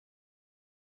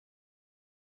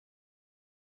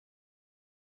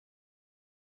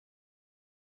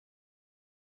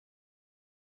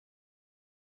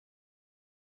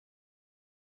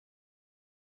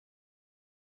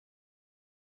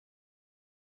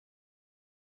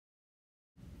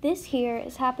This here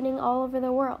is happening all over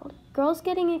the world. Girls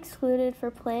getting excluded for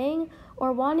playing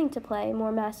or wanting to play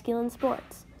more masculine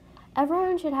sports.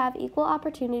 Everyone should have equal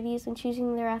opportunities in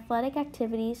choosing their athletic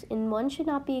activities, and one should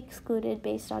not be excluded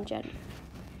based on gender.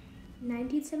 In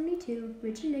 1972,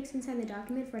 Richard Nixon signed the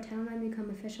document for Title IX to become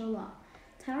official law.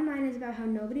 Title IX is about how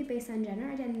nobody based on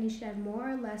gender identity should have more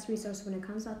or less resources when it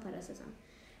comes to athleticism.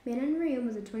 Maddy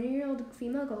was a 20-year-old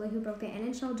female goalie who broke the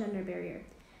NHL gender barrier.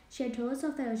 She had told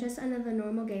herself that it was just another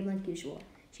normal game like usual.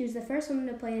 She was the first woman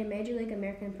to play in a Major League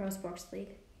American Pro Sports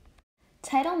League.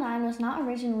 Title IX was not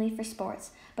originally for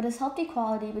sports, but has helped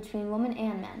equality between women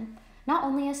and men. Not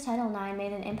only has Title IX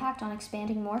made an impact on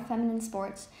expanding more feminine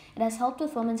sports, it has helped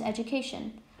with women's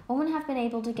education. Women have been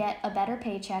able to get a better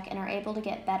paycheck and are able to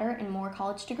get better and more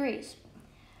college degrees.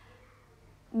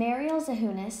 Mariel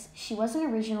Zahunis, she wasn't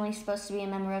originally supposed to be a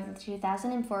member of the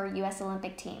 2004 U.S.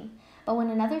 Olympic team, but when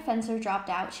another fencer dropped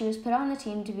out, she was put on the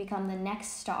team to become the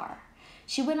next star.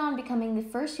 She went on becoming the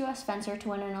first U.S. fencer to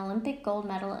win an Olympic gold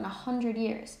medal in 100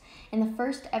 years, and the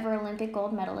first ever Olympic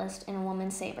gold medalist in a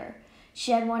women's saber.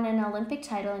 She had won an Olympic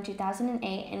title in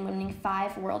 2008 and winning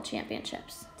 5 world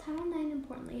championships. Title IX,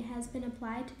 importantly, has been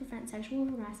applied to prevent sexual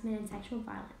harassment and sexual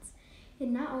violence. It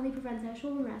not only prevents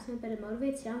sexual harassment, but it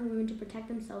motivates young women to protect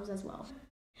themselves as well.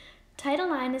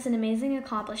 Title IX is an amazing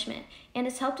accomplishment, and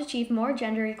has helped achieve more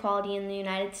gender equality in the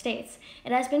United States.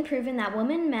 It has been proven that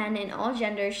women, men, and all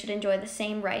genders should enjoy the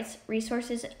same rights,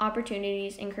 resources,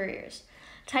 opportunities, and careers.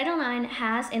 Title IX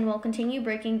has and will continue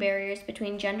breaking barriers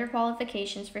between gender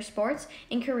qualifications for sports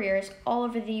and careers all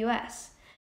over the U.S.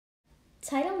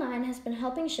 Title IX has been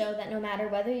helping show that no matter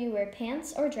whether you wear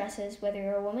pants or dresses, whether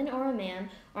you're a woman or a man,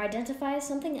 or identify as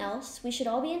something else, we should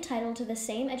all be entitled to the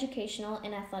same educational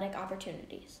and athletic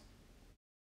opportunities.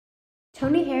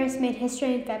 Tony Harris made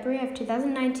history in February of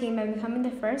 2019 by becoming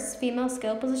the first female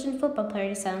skill position football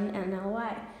player to sign an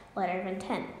NLY, letter of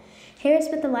intent. Harris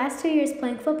spent the last 2 years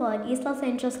playing football at East Los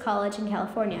Angeles College in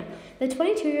California. The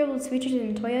 22-year-old was featured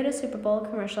in a Toyota Super Bowl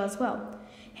commercial as well.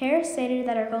 Harris stated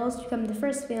that our goal is to become the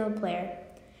first female player.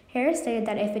 Harris stated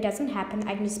that if it doesn't happen,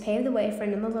 I can just pave the way for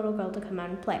another little girl to come out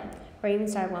and play, or even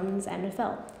start women's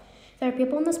NFL. There are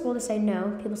people in this world that say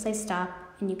no, people say stop,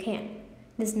 and you can't.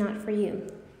 This is not for you.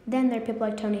 Then there are people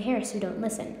like Tony Harris who don't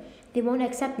listen. They won't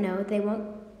accept no, they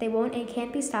won't and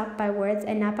can't be stopped by words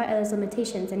and not by others'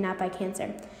 limitations and not by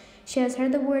cancer. She has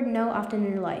heard the word no often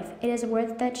in her life. It is a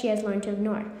word that she has learned to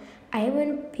ignore. I hate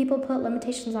when people put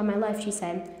limitations on my life, she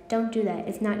said. Don't do that.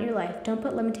 It's not your life. Don't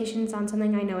put limitations on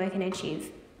something I know I can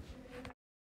achieve.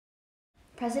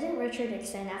 President Richard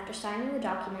Nixon, after signing the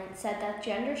document, said that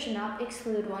gender should not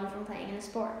exclude one from playing in a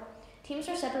sport. Teams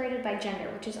are separated by gender,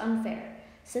 which is unfair.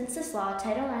 Since this law,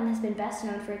 Title IX has been best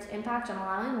known for its impact on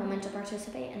allowing women to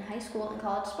participate in high school and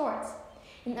college sports.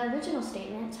 In the original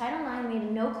statement, Title IX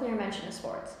made no clear mention of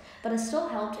sports, but has still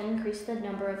helped increase the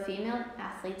number of female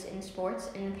athletes in sports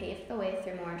and paved the way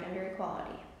through more gender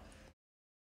equality.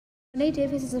 Maddy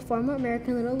Davis is a former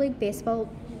American Little League baseball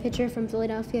pitcher from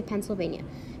Philadelphia, Pennsylvania.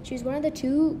 She was one of the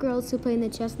 2 girls who played in the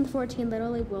 2014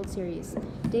 Little League World Series.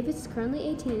 Davis is currently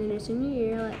 18 and in her senior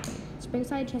year at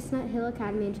Springside Chestnut Hill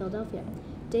Academy in Philadelphia.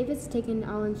 Davis has taken it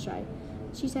all in stride.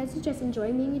 She says she just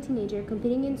enjoying being a teenager,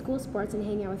 competing in school sports, and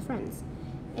hanging out with friends.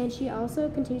 And she also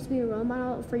continues to be a role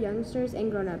model for youngsters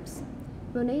and grown-ups.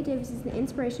 Maddy Davis is an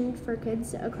inspiration for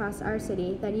kids across our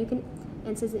city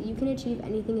and says that you can achieve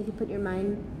anything if you put your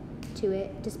mind to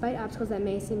it, despite obstacles that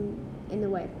may seem in the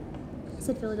way,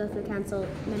 said Philadelphia Council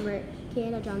member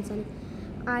Kiana Johnson.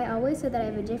 I always said that I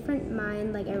have a different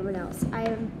mind like everyone else. I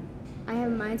have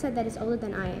a mindset that is older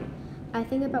than I am. I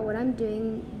think about what I'm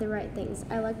doing the right things.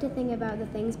 I like to think about the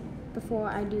things before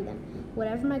I do them.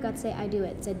 Whatever my guts say, I do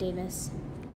it, said Davis.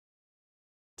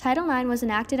 Title IX was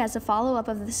enacted as a follow-up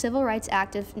of the Civil Rights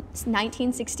Act of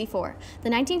 1964. The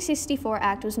 1964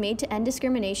 Act was made to end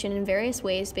discrimination in various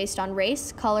ways based on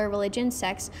race, color, religion,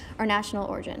 sex, or national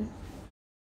origin.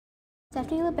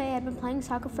 Stephanie LeBay had been playing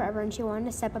soccer forever and she wanted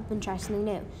to step up and try something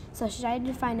new, so she decided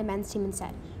to find a men's team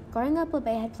instead. Growing up,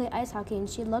 LeBay had played ice hockey and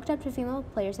she looked up to female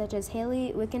players such as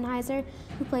Haley Wickenheiser,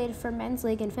 who played for men's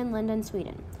league in Finland and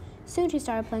Sweden. Soon she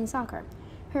started playing soccer.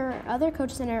 Her other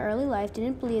coaches in her early life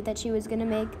didn't believe that she was going to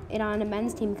make it on a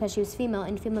men's team because she was female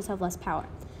and females have less power.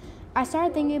 I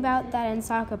started thinking about that in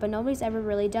soccer, but nobody's ever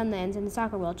really done that in the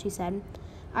soccer world, she said.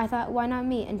 I thought, why not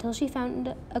me? Until she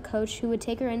found a coach who would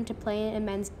take her in to play in a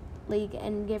men's league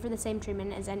and give her the same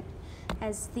treatment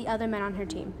as the other men on her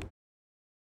team.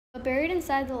 But buried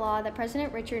inside the law that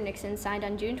President Richard Nixon signed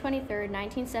on June 23,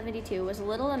 1972, was a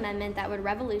little amendment that would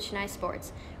revolutionize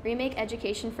sports, remake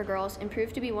education for girls, and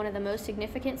prove to be one of the most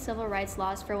significant civil rights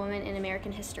laws for women in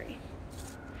American history.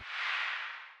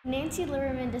 Nancy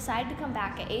Lieberman decided to come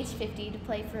back at age 50 to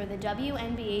play for the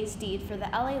WNBA's deed for the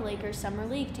LA Lakers Summer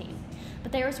League team.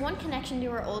 But there was one connection to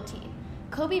her old team.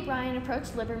 Kobe Bryant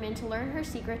approached Lieberman to learn her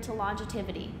secret to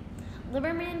longevity.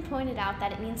 Lieberman pointed out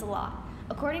that it means a lot.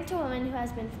 According to a woman who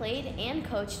has been played and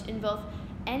coached in both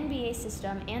NBA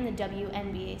system and the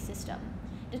WNBA system.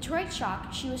 Detroit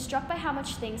shocked, she was struck by how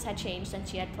much things had changed since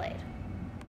she had played.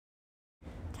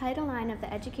 Title IX of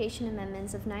the Education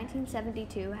Amendments of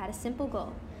 1972 had a simple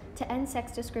goal: to end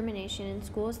sex discrimination in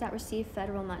schools that receive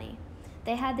federal money.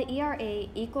 They had the ERA,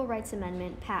 Equal Rights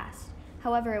Amendment, passed.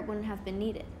 However, it wouldn't have been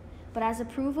needed. But as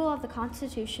approval of the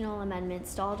constitutional amendment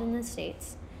stalled in the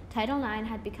states, Title IX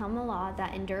had become a law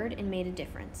that endured and made a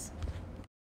difference.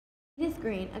 Edith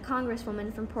Green, a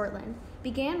congresswoman from Portland,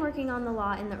 began working on the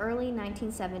law in the early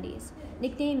 1970s,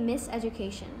 nicknamed Miss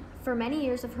Education. For many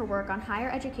years of her work on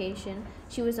higher education,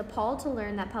 she was appalled to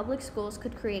learn that public schools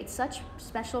could create such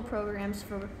special programs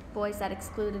for boys that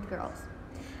excluded girls.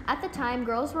 At the time,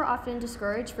 girls were often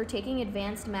discouraged for taking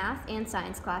advanced math and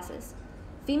science classes.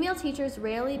 Female teachers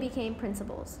rarely became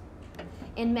principals,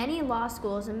 and many law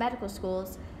schools and medical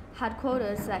schools had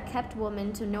quotas that kept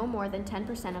women to no more than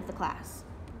 10% of the class.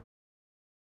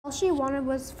 All she wanted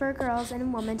was for girls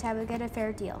and women to get a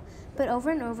fair deal, but over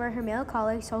and over her male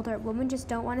colleagues told her women just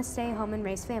don't want to stay home and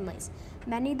raise families.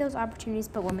 Men need those opportunities,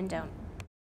 but women don't.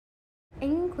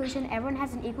 In conclusion, everyone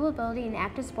has an equal ability in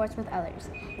active sports with others.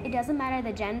 It doesn't matter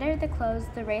the gender, the clothes,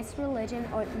 the race, religion,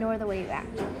 nor the way you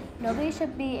act. Nobody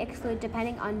should be excluded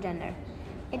depending on gender.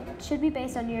 It should be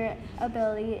based on your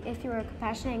ability if you are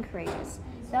compassionate and courageous.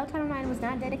 Though Title IX was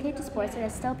not dedicated to sports, it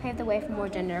has still paved the way for more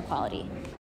gender equality.